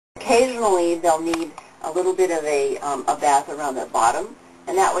Occasionally, they'll need a little bit of a bath around the bottom,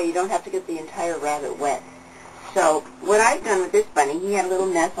 and that way you don't have to get the entire rabbit wet. So what I've done with this bunny, he had a little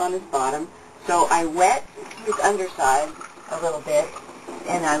mess on his bottom, so I wet his underside a little bit,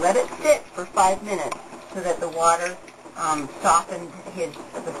 and I let it sit for 5 minutes so that the water softened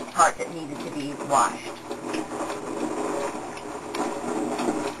the part that needed to be washed.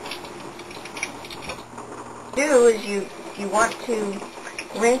 Do is you want to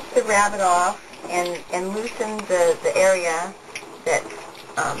rinse the rabbit off and loosen the area that's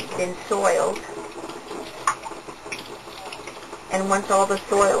been soiled. And once all the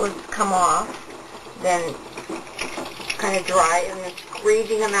soil has come off, then kind of dry and then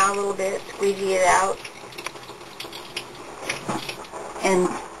squeegee them out a little bit, squeegee it out, and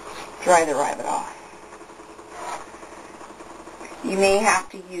dry the rabbit off. You may have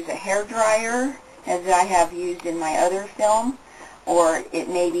to use a hair dryer, as I have used in my other film, or it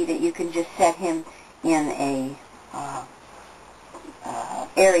may be that you can just set him in a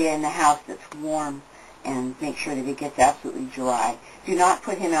area in the house that's warm and make sure that it gets absolutely dry. Do not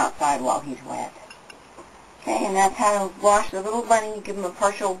put him outside while he's wet. Okay, and that's how to wash the little bunny, give him a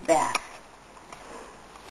partial bath.